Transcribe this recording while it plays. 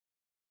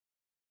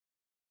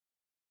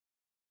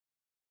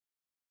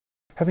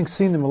Having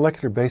seen the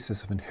molecular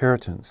basis of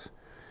inheritance,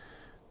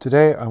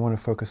 today I want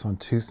to focus on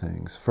two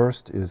things.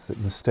 First is that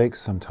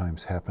mistakes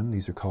sometimes happen.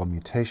 These are called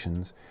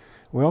mutations.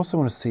 We also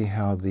want to see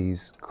how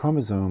these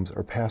chromosomes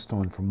are passed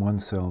on from one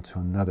cell to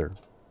another.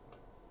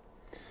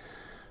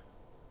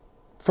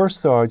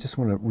 First, though, I just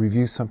want to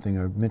review something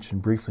I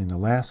mentioned briefly in the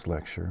last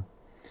lecture,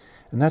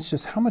 and that's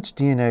just how much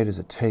DNA does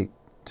it take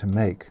to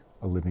make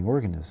a living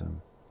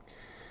organism.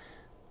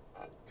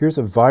 Here's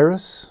a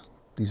virus.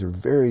 These are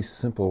very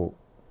simple,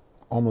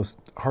 almost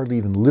hardly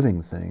even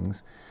living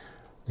things.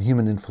 The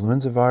human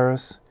influenza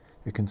virus,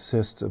 it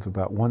consists of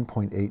about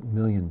 1.8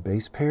 million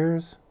base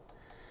pairs.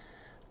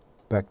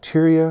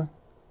 Bacteria,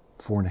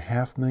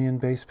 4.5 million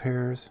base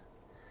pairs.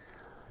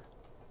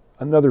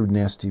 Another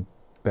nasty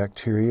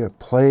bacteria,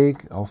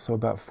 plague, also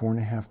about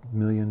 4.5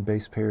 million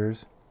base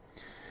pairs.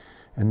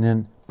 And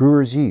then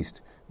brewer's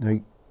yeast. Now,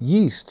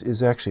 yeast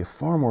is actually a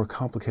far more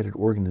complicated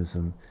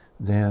organism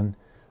than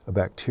a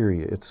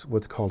bacteria. It's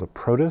what's called a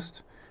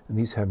protist, and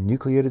these have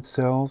nucleated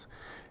cells,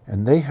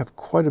 and they have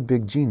quite a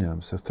big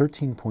genome, so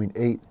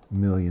 13.8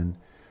 million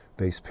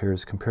base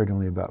pairs compared to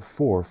only about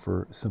 4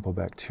 for simple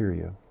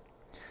bacteria.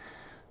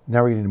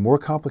 Now we're getting into more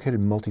complicated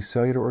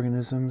multicellular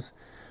organisms.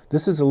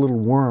 This is a little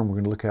worm we're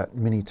going to look at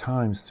many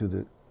times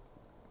through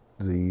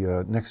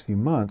the next few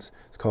months.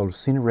 It's called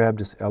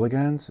Caenorhabdus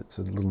elegans. It's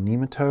a little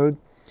nematode,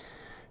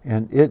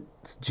 and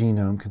its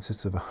genome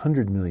consists of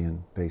 100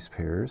 million base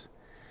pairs.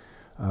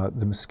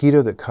 The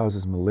mosquito that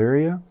causes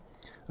malaria,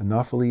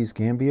 Anopheles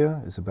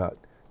gambia, is about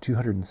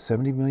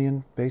 270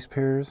 million base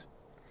pairs.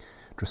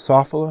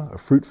 Drosophila, a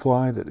fruit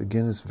fly that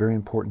again is very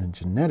important in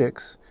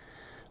genetics,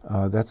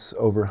 that's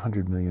over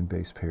 100 million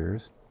base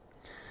pairs.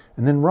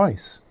 And then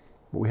rice,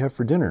 what we have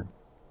for dinner,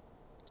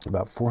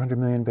 about 400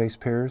 million base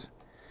pairs.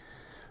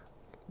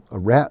 A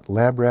rat,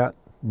 lab rat,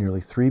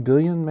 nearly 3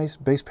 billion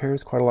base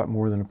pairs, quite a lot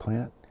more than a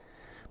plant.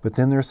 But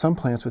then there are some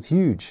plants with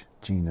huge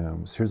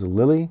genomes. Here's a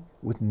lily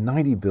with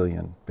 90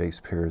 billion base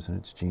pairs in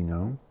its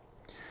genome.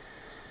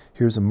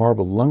 Here's a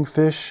marbled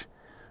lungfish,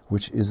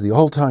 which is the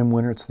all-time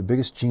winner. It's the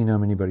biggest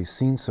genome anybody's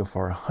seen so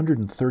far,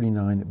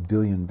 139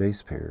 billion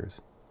base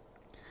pairs.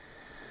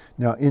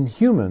 Now, in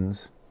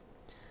humans,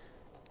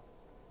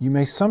 you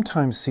may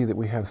sometimes see that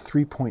we have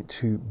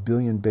 3.2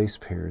 billion base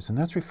pairs, and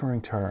that's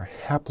referring to our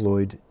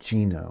haploid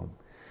genome.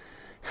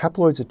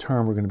 Haploid's a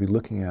term we're going to be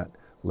looking at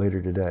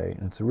later today,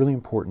 and it's a really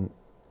important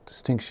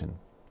distinction.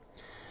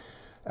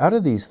 Out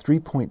of these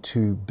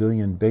 3.2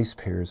 billion base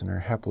pairs in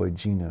our haploid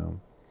genome,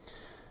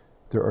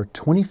 there are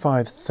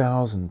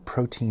 25,000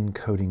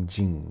 protein-coding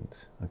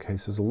genes. Okay,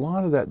 so there's a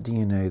lot of that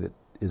DNA that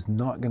is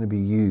not going to be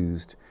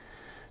used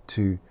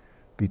to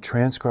be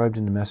transcribed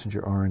into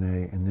messenger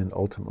RNA and then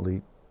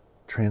ultimately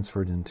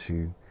translated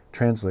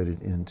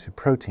into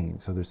protein.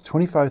 So there's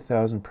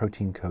 25,000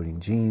 protein-coding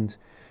genes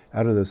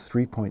out of those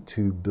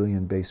 3.2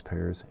 billion base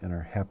pairs in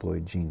our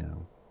haploid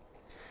genome.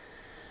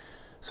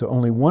 So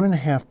only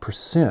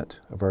 1.5%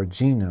 of our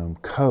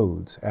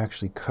genome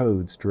actually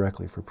codes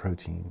directly for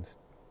proteins.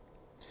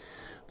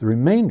 The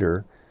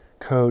remainder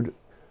code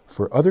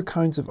for other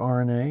kinds of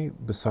RNA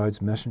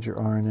besides messenger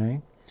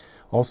RNA.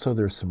 Also,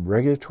 there's some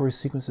regulatory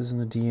sequences in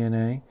the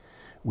DNA.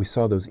 We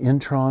saw those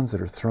introns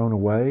that are thrown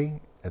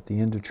away at the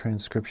end of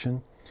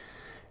transcription.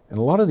 And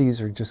a lot of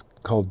these are just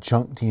called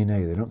junk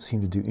DNA. They don't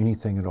seem to do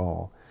anything at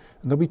all.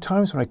 And there'll be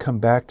times when I come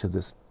back to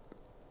this,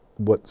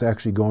 what's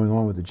actually going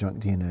on with the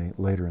junk DNA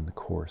later in the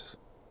course.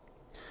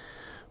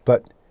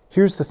 But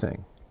here's the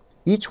thing.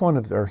 Each one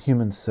of our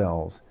human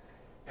cells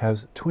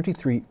has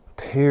 23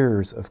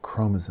 pairs of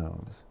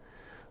chromosomes.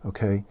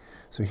 Okay,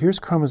 so here's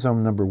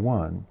chromosome number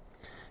 1,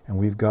 and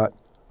we've got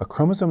a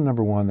chromosome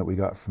number 1 that we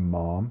got from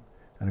mom,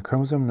 and a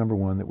chromosome number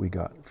 1 that we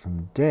got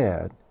from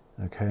dad.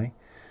 Okay,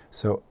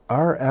 so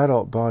our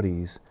adult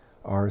bodies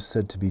are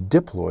said to be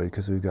diploid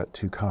because we've got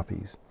 2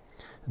 copies.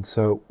 And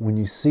so when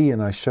you see,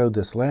 and I showed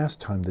this last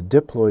time, the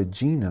diploid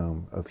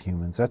genome of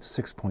humans, that's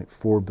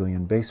 6.4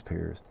 billion base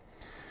pairs.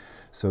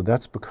 So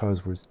that's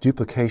because there's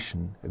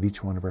duplication of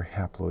each one of our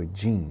haploid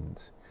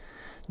genes.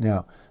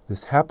 Now,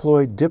 this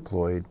haploid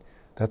diploid,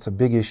 that's a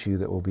big issue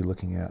that we'll be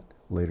looking at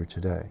later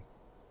today.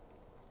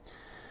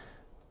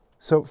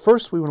 So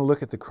first we want to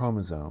look at the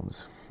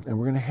chromosomes, and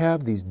we're going to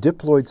have these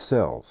diploid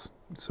cells.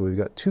 So we've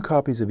got 2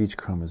 copies of each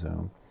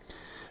chromosome.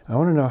 I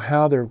want to know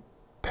how they're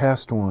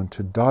passed on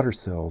to daughter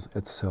cells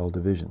at cell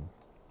division.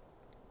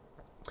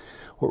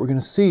 What we're going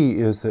to see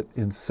is that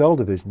in cell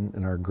division,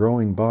 in our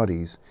growing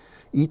bodies,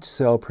 each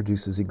cell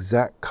produces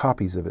exact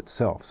copies of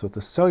itself. So at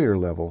the cellular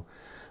level,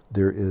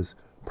 there is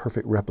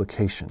perfect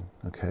replication,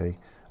 okay,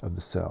 of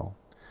the cell.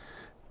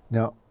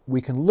 Now,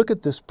 we can look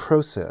at this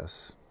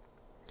process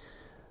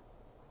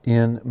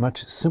in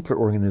much simpler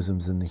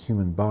organisms than the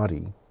human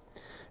body.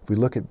 If we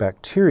look at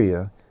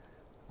bacteria,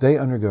 they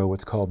undergo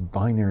what's called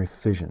binary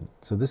fission.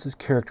 So this is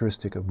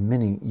characteristic of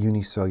many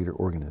unicellular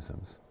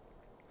organisms.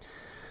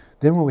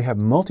 Then when we have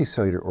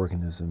multicellular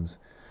organisms,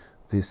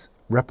 this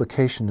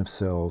replication of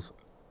cells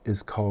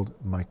is called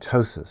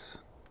mitosis.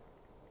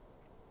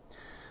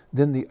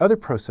 Then the other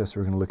process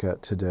we're going to look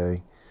at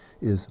today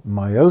is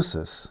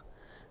meiosis,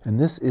 And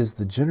this is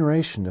the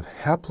generation of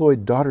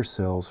haploid daughter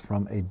cells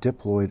from a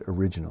diploid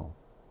original.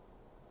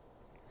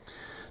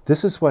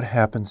 This is what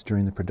happens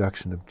during the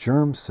production of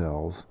germ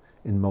cells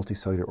in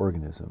multicellular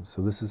organisms.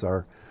 So this is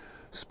our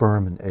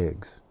sperm and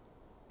eggs.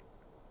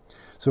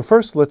 So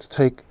first let's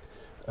take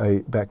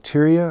a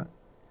bacteria,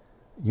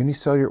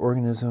 unicellular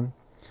organism.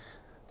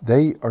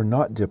 They are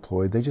not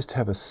diploid, they just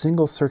have a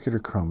single circular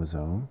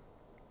chromosome,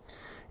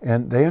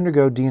 and they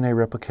undergo DNA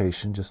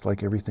replication just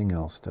like everything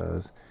else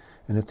does.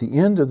 And at the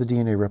end of the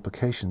DNA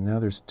replication, now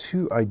there's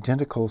two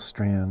identical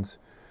strands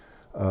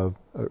of,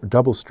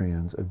 double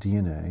strands of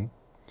DNA,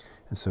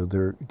 and so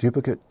they're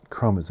duplicate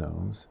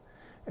chromosomes,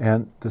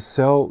 and the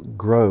cell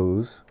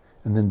grows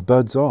and then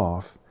buds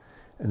off,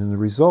 and then the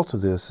result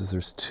of this is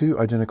there's two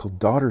identical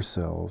daughter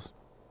cells,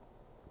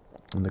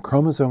 and the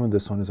chromosome in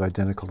this one is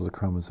identical to the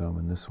chromosome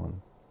in this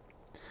one.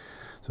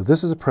 So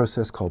this is a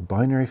process called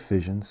binary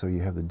fission. So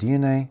you have the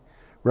DNA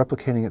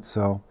replicating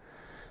itself,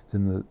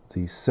 then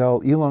the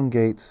cell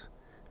elongates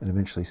and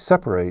eventually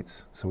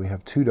separates, so we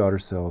have two daughter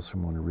cells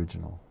from one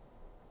original.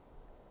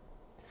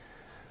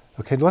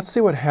 Okay, let's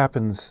see what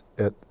happens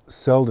at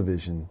cell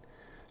division,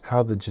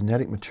 how the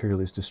genetic material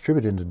is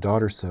distributed into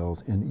daughter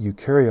cells in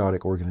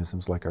eukaryotic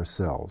organisms like our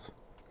cells.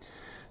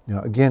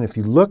 Now again, if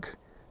you look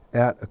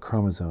at a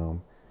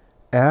chromosome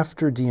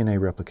after DNA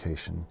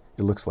replication,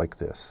 it looks like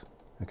this.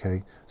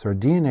 Okay, so our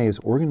DNA is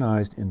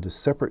organized into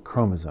separate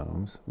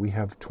chromosomes. We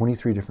have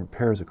 23 different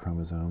pairs of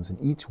chromosomes, and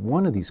each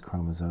one of these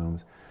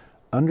chromosomes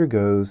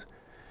undergoes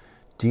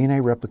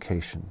DNA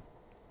replication.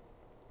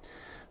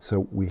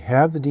 So we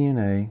have the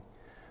DNA,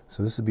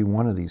 so this would be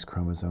one of these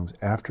chromosomes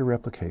after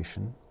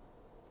replication,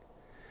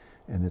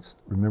 and it's,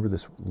 remember,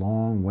 this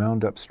long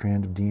wound up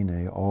strand of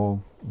DNA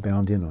all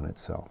bound in on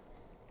itself.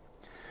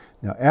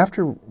 Now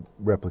after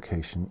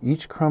replication,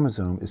 each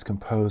chromosome is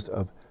composed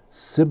of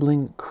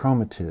sibling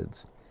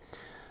chromatids.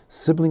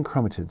 Sibling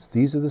chromatids,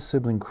 these are the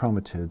sibling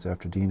chromatids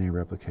after DNA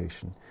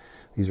replication.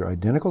 These are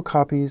identical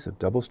copies of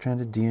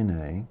double-stranded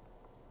DNA,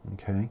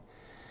 okay,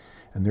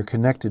 and they're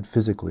connected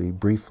physically,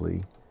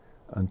 briefly,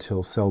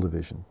 until cell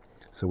division.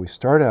 So we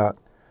start out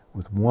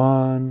with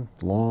one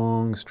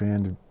long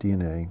strand of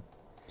DNA.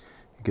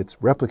 It gets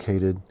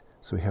replicated,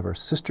 so we have our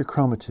sister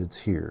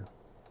chromatids here.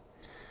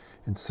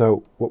 And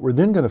so what we're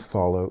then going to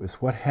follow is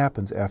what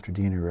happens after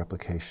DNA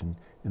replication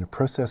in a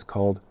process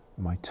called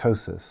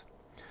mitosis,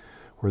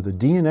 where the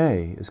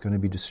DNA is going to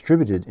be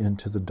distributed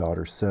into the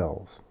daughter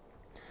cells.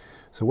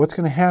 So what's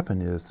going to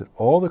happen is that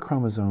all the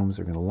chromosomes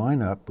are going to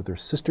line up with their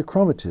sister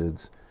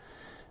chromatids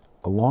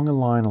along a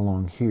line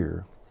along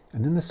here,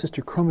 and then the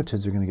sister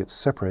chromatids are going to get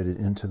separated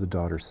into the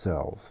daughter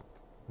cells.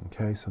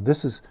 Okay, so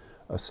this is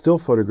a still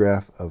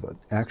photograph of an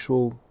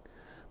actual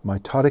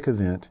mitotic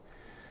event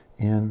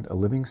in a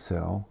living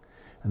cell,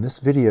 and this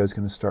video is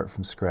going to start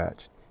from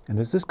scratch. And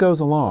as this goes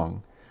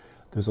along,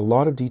 there's a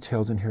lot of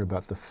details in here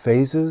about the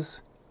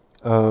phases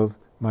of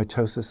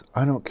mitosis.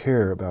 I don't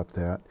care about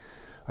that.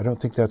 I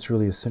don't think that's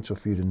really essential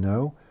for you to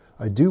know.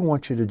 I do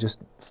want you to just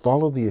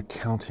follow the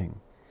accounting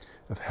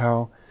of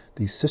how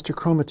these sister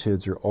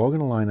chromatids are all going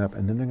to line up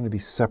and then they're going to be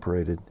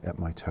separated at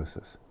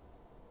mitosis.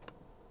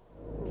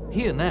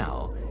 Here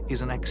now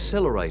is an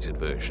accelerated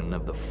version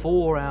of the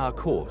 4-hour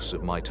course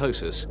of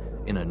mitosis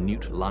in a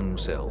newt lung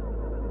cell.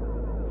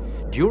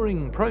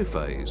 During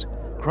prophase,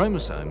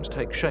 chromosomes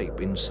take shape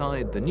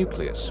inside the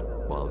nucleus,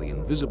 while the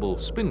invisible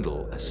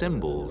spindle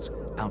assembles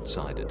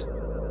outside it.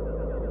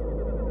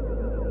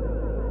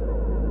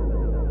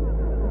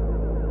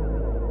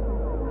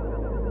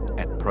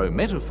 At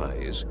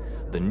prometaphase,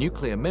 the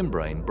nuclear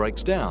membrane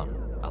breaks down,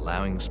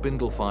 allowing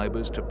spindle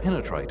fibers to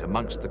penetrate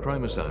amongst the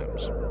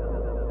chromosomes.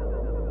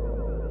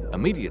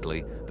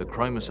 Immediately, the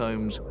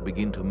chromosomes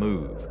begin to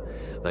move.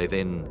 They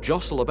then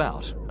jostle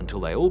about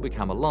until they all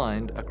become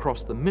aligned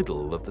across the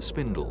middle of the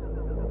spindle.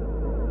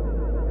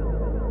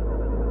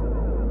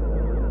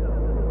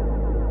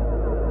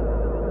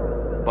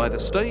 By the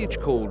stage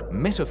called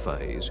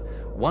metaphase,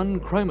 one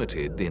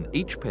chromatid in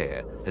each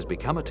pair has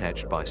become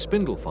attached by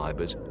spindle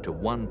fibers to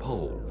one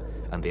pole,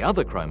 and the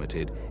other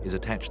chromatid is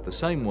attached the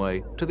same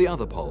way to the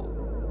other pole.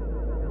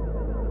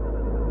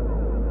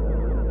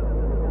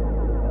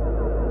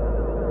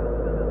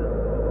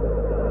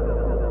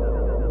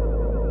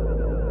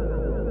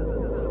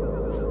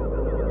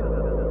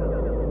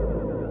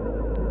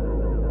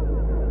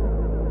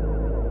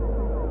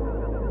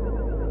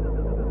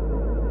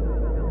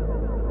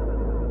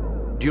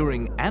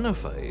 During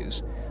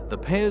anaphase, the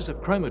pairs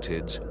of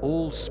chromatids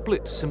all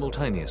split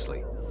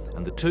simultaneously,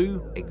 and the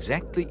two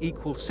exactly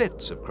equal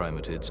sets of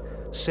chromatids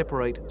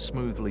separate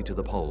smoothly to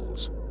the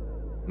poles.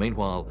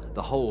 Meanwhile,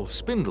 the whole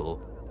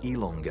spindle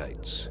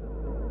elongates.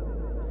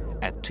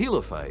 At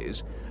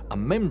telophase, a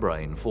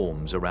membrane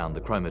forms around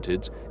the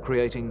chromatids,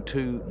 creating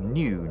two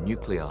new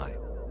nuclei.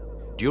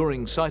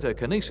 During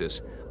cytokinesis,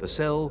 the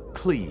cell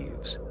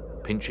cleaves,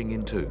 pinching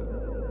in two.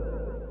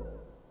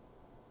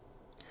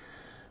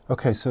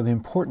 Okay, so the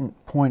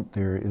important point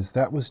there is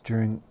that was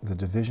during the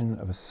division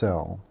of a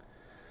cell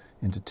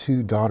into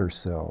two daughter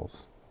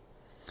cells.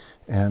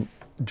 And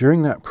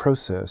during that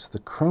process, the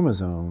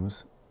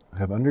chromosomes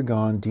have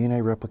undergone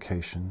DNA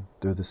replication.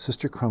 They're the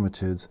sister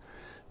chromatids.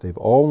 They've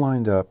all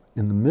lined up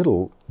in the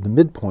middle, the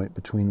midpoint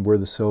between where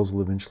the cells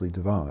will eventually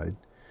divide.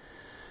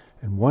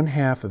 And one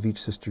half of each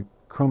sister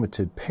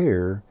chromatid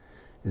pair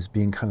is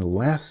being kind of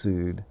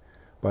lassoed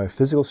by a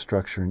physical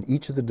structure in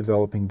each of the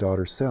developing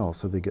daughter cells,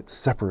 so they get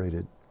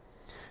separated.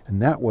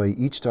 And that way,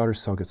 each daughter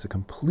cell gets a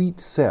complete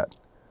set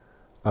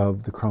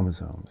of the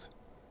chromosomes.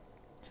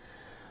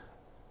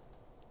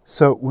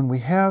 So when we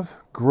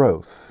have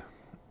growth,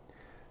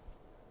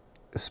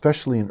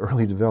 especially in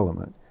early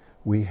development,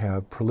 we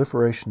have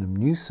proliferation of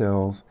new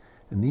cells,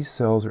 and these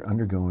cells are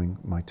undergoing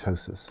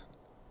mitosis.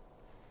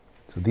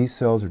 So these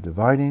cells are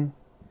dividing,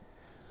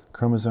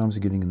 chromosomes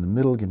are getting in the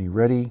middle, getting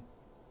ready,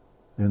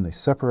 then they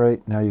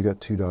separate, now you've got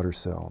two daughter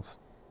cells.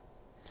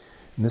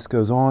 And this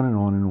goes on and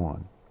on and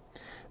on.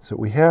 So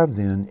we have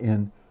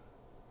then,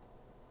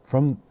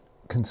 from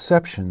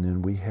conception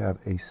then, we have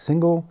a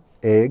single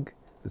egg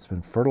that's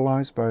been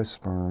fertilized by a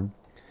sperm.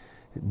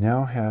 It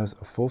now has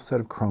a full set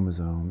of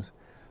chromosomes.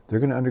 They're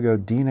going to undergo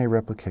DNA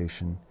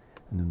replication,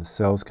 and then the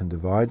cells can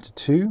divide to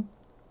 2,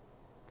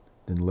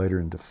 then later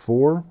into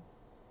 4,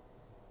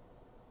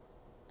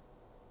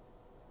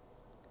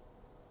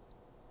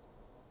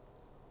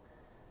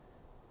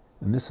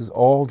 and this is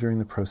all during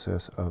the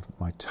process of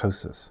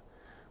mitosis.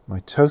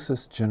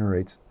 Mitosis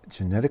generates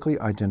genetically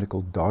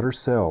identical daughter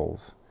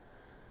cells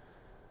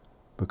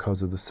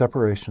because of the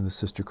separation of the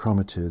sister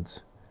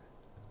chromatids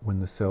when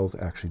the cells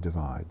actually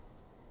divide.